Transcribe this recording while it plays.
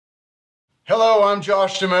Hello, I'm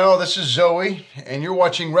Josh DeMille, this is Zoe, and you're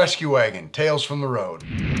watching Rescue Wagon, Tales from the Road.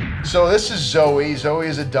 So this is Zoe. Zoe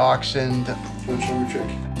is a dachshund.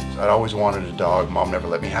 I'd always wanted a dog. Mom never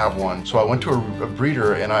let me have one. So I went to a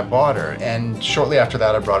breeder and I bought her. And shortly after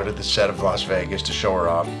that, I brought her to the set of Las Vegas to show her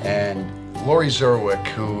off. And Lori Zerwick,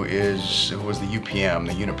 who was the UPM,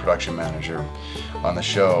 the unit production manager on the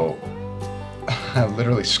show,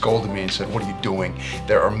 literally scolded me and said, "What are you doing?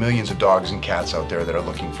 There are millions of dogs and cats out there that are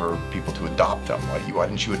looking for people to adopt them. Why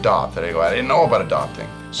didn't you adopt?" And I go, "I didn't know about adopting."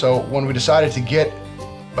 So when we decided to get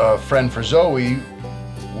a friend for Zoe,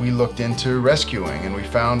 we looked into rescuing and we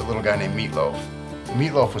found a little guy named Meatloaf.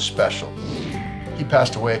 Meatloaf was special. He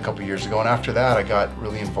passed away a couple years ago, and after that I got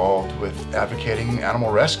really involved with advocating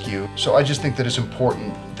animal rescue. So I just think that it's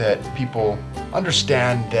important that people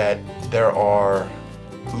understand that there are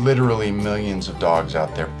literally millions of dogs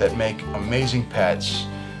out there that make amazing pets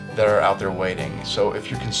that are out there waiting. So if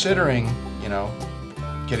you're considering,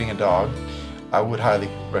 getting a dog, I would highly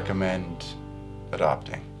recommend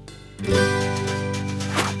adopting.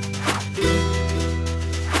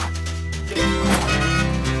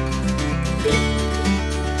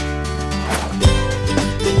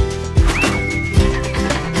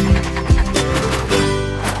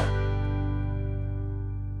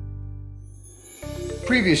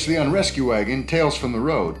 Previously on Rescue Wagon, Tales from the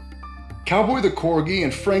Road, Cowboy the Corgi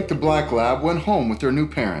and Frank the Black Lab went home with their new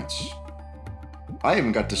parents. I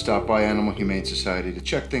even got to stop by Animal Humane Society to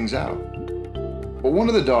check things out. But one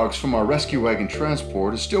of the dogs from our Rescue Wagon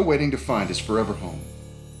transport is still waiting to find his forever home.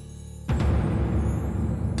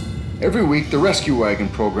 Every week, the Rescue Wagon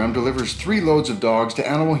program delivers 3 loads of dogs to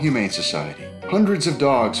Animal Humane Society. Hundreds of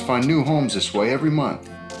dogs find new homes this way every month.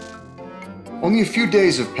 Only a few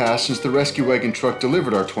days have passed since the Rescue Wagon truck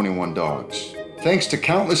delivered our 21 dogs. Thanks to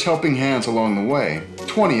countless helping hands along the way,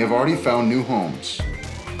 20 have already found new homes.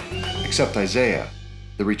 Except Isaiah,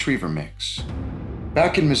 the retriever mix.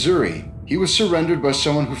 Back in Missouri, he was surrendered by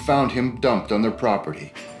someone who found him dumped on their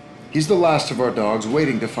property. He's the last of our dogs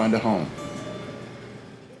waiting to find a home.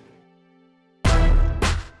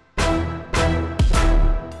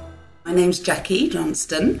 My name's Jackie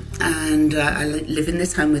Johnston, and I live in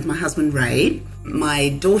this home with my husband Ray. My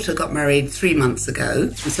daughter got married 3 months ago,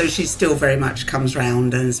 so she still very much comes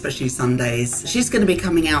round, and especially Sundays. She's going to be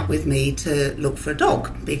coming out with me to look for a dog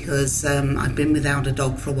because I've been without a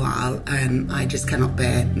dog for a while and I just cannot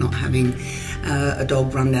bear not having a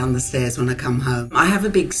dog run down the stairs when I come home. I have a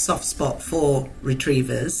big soft spot for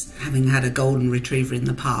retrievers, having had a golden retriever in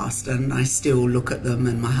the past, and I still look at them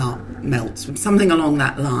and my heart melts. Something along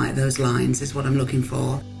those lines is what I'm looking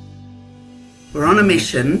for. We're on a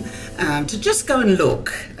mission to just go and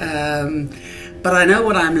look, but I know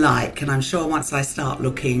what I'm like, and I'm sure once I start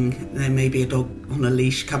looking, there may be a dog on a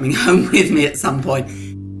leash coming home with me at some point.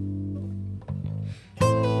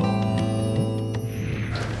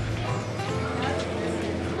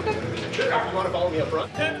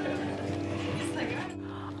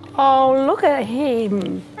 Oh, look at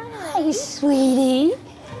him. Hi, sweetie.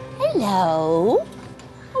 Hello.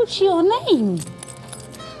 What's your name?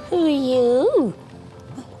 Who are you?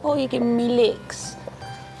 Oh, you're giving me licks.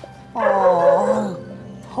 Oh,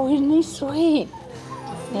 isn't he sweet?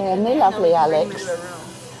 Yeah, isn't he lovely, Alex?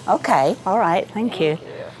 Okay, all right, thank you.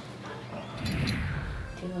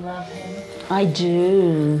 Do you love him? I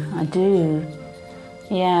do.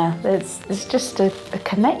 Yeah, there's just a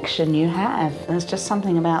connection you have. There's just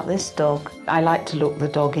something about this dog. I like to look the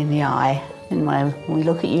dog in the eye. And when we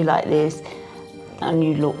look at you like this, and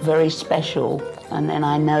you look very special, and then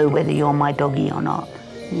I know whether you're my doggy or not.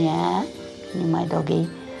 Yeah, you're my doggy.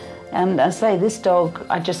 And I say, this dog,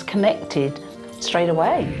 I just connected straight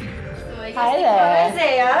away. Hi there.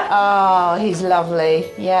 Isaiah. Oh, he's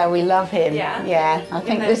lovely. Yeah, we love him. Yeah? Yeah, I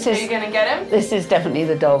think this is... Are you going to get him? This is definitely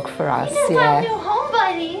the dog for us, You found your home,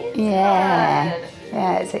 buddy. Yeah. Good.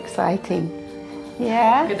 Yeah, it's exciting.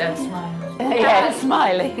 Yeah? Look at that smile. Yeah, it's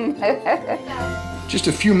smiling. Just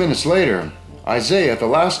a few minutes later, Isaiah, the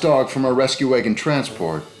last dog from our Rescue Wagon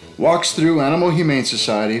transport, walks through Animal Humane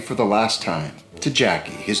Society for the last time to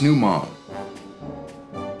Jackie, his new mom.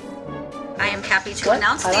 I am happy to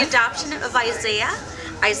announce the adoption of Isaiah.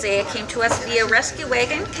 Isaiah came to us via Rescue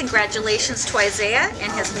Wagon. Congratulations to Isaiah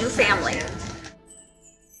and his new family.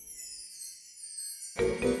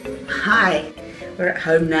 Hi, we're at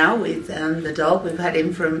home now with the dog. We've had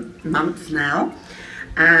him for a month now,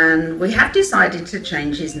 and we have decided to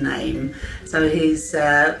change his name. So he's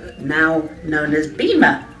now known as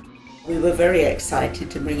Beamer. We were very excited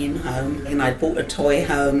to bring him home, and I brought a toy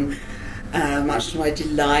home, much to my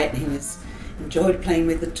delight. He Enjoyed playing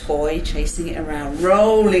with the toy, chasing it around,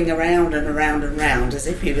 rolling around and around and around as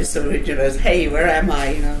if he was sort of, hey, where am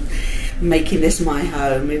I? Making this my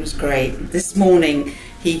home. It was great. This morning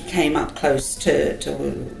he came up close to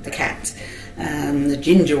the cat, the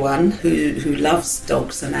ginger one, who loves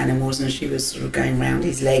dogs and animals, and she was sort of going around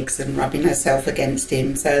his legs and rubbing herself against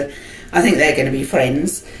him. So I think they're going to be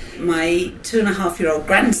friends. My 2.5-year-old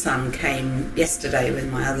grandson came yesterday with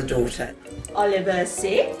my other daughter. Oliver,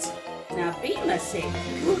 sit. Now Beamer, sit.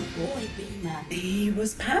 Good boy, Beamer. He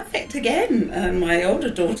was perfect again. And my older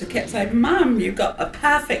daughter kept saying, Mum, you've got a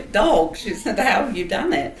perfect dog. She said, how have you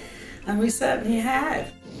done it? And we certainly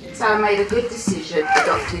have. So I made a good decision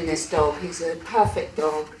adopting this dog. He's a perfect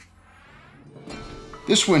dog.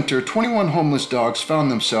 This winter, 21 homeless dogs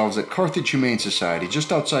found themselves at Carthage Humane Society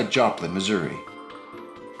just outside Joplin, Missouri.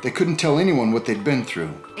 They couldn't tell anyone what they'd been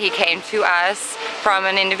through. He came to us from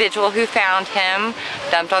an individual who found him,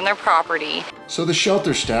 dumped on their property. So the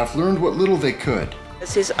shelter staff learned what little they could.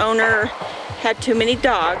 His owner had too many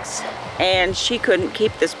dogs, and she couldn't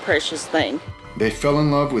keep this precious thing. They fell in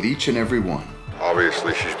love with each and every one.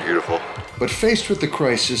 Obviously, she's beautiful. But faced with the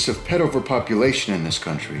crisis of pet overpopulation in this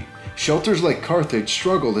country, shelters like Carthage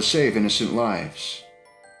struggle to save innocent lives.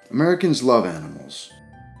 Americans love animals.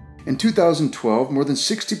 In 2012, more than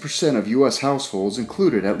 60% of U.S. households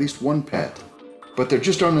included at least one pet. But there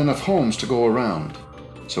just aren't enough homes to go around.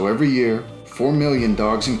 So every year, 4 million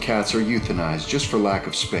dogs and cats are euthanized just for lack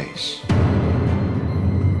of space.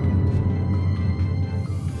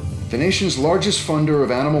 The nation's largest funder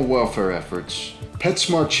of animal welfare efforts,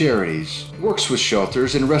 PetSmart Charities, works with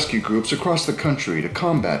shelters and rescue groups across the country to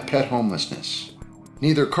combat pet homelessness.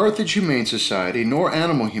 Neither Carthage Humane Society nor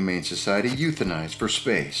Animal Humane Society euthanize for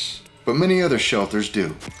space, but many other shelters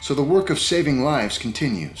do, so the work of saving lives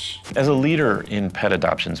continues. As a leader in pet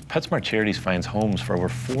adoptions, PetSmart Charities finds homes for over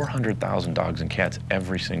 400,000 dogs and cats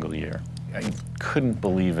every single year. I couldn't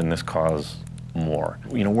believe in this cause more.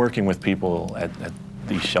 Working with people at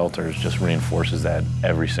these shelters just reinforces that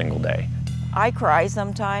every single day. I cry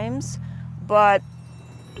sometimes, but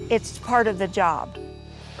it's part of the job.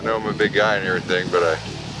 I know I'm a big guy and everything, but I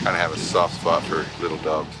kind of have a soft spot for little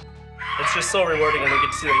dogs. It's just so rewarding when we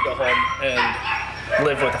get to see them go home and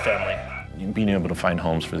live with a family. Being able to find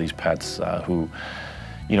homes for these pets who,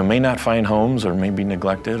 may not find homes or may be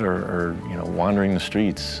neglected or wandering the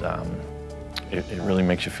streets, it really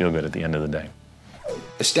makes you feel good at the end of the day.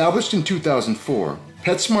 Established in 2004,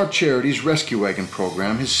 PetSmart Charities Rescue Wagon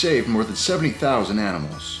program has saved more than 70,000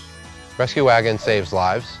 animals. Rescue Wagon saves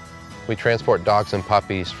lives. We transport dogs and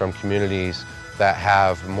puppies from communities that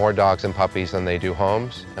have more dogs and puppies than they do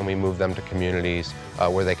homes, and we move them to communities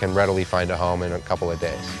where they can readily find a home in a couple of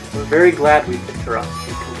days. We're very glad we picked her up.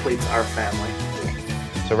 She completes our family.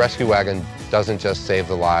 So Rescue Wagon doesn't just save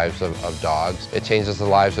the lives of dogs, it changes the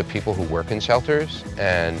lives of people who work in shelters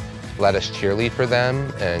and let us cheerlead for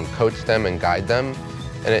them and coach them and guide them.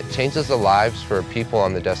 And it changes the lives for people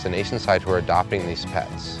on the destination side who are adopting these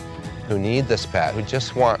pets, who need this pet, who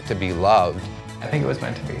just want to be loved. I think it was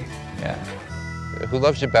meant to be, yeah. Who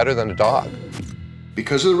loves you better than a dog?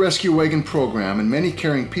 Because of the Rescue Wagon program and many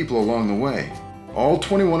caring people along the way, all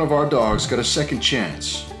 21 of our dogs got a second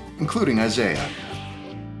chance, including Isaiah.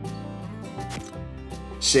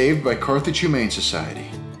 Saved by Carthage Humane Society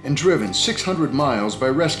and driven 600 miles by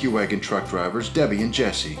Rescue Wagon truck drivers Debbie and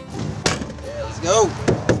Jesse. Yeah, let's go.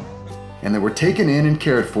 And they were taken in and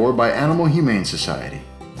cared for by Animal Humane Society.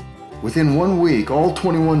 Within 1 week, all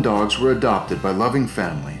 21 dogs were adopted by loving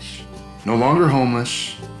families. No longer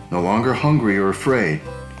homeless, no longer hungry or afraid,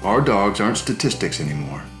 our dogs aren't statistics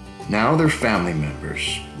anymore. Now they're family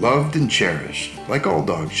members, loved and cherished, like all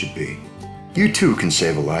dogs should be. You too can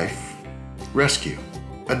save a life. Rescue,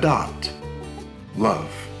 adopt, love.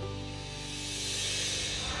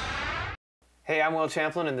 Hey, I'm Will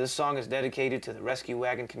Champlin, and this song is dedicated to the Rescue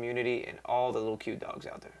Wagon community and all the little cute dogs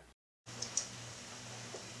out there.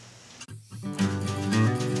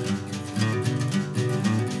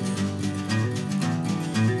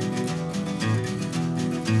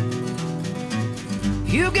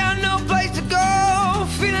 You got no place to go,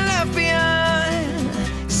 feeling left behind,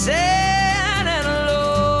 sad and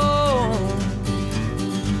alone.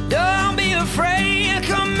 Don't be afraid,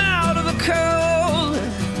 come out of the cold.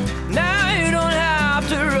 Now you don't have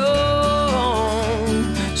to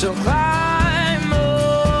roam. So climb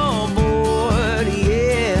aboard,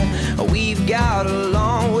 yeah. We've got a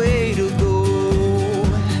long way to go.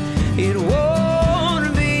 It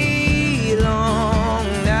won't be long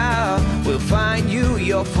now. We'll find you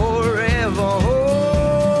your forever home.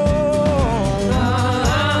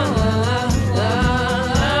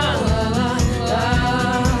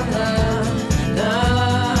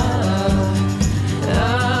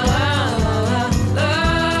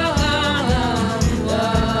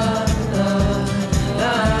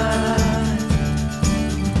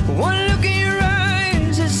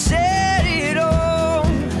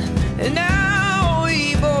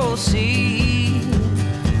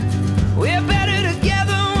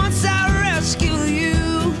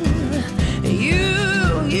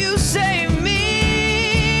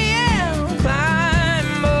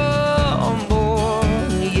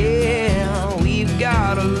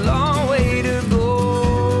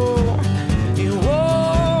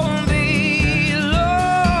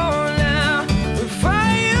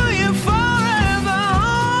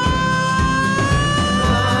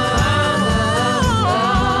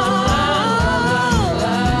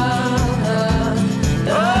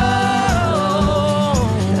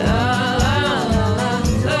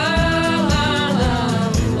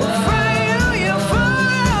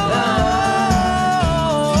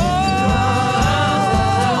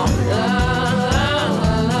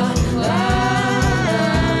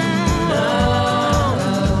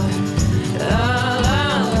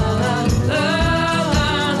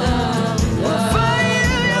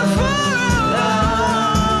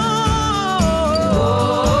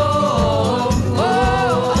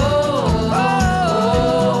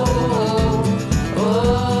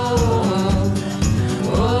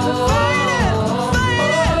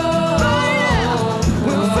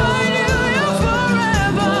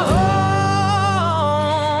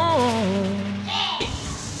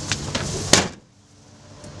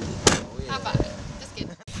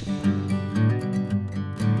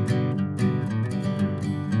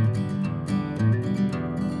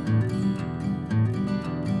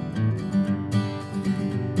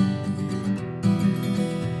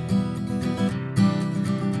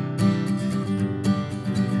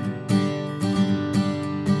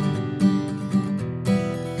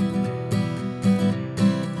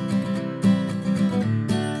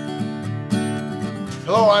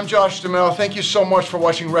 Hello, I'm Josh DeMille. Thank you so much for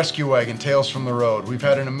watching Rescue Wagon, Tales from the Road. We've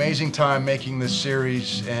had an amazing time making this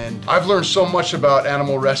series, and I've learned so much about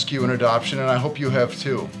animal rescue and adoption, and I hope you have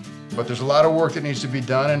too. But there's a lot of work that needs to be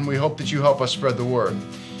done, and we hope that you help us spread the word.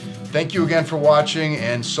 Thank you again for watching,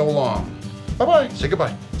 and so long. Bye-bye. Say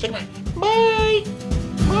goodbye. Say goodbye. Bye.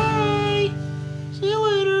 Bye. See you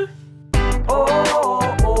later. Oh,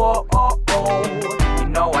 oh, oh, oh. You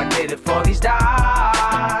know I did it for these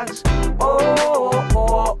dogs. Oh,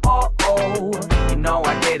 oh, oh, oh. You know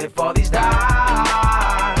I did it for these dogs.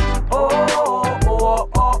 Oh, oh,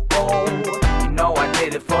 oh, oh. You know I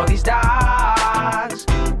did it for these dogs.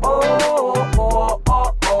 Oh, oh,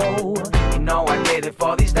 oh, oh. You know I did it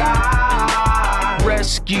for these dogs.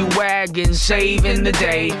 Rescue wagon saving the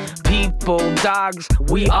day. People, dogs,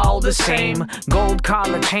 we all the same. Gold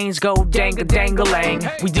collar chains go dang-a-dang-a-lang.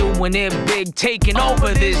 We doing it big, taking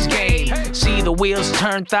over this game. See the wheels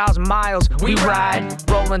turn 1,000 miles, we ride.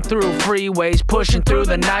 Rolling through freeways, pushing through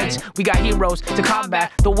the nights. We got heroes to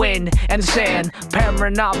combat the wind and the sand.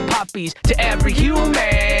 Pairing up puppies to every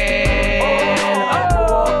human.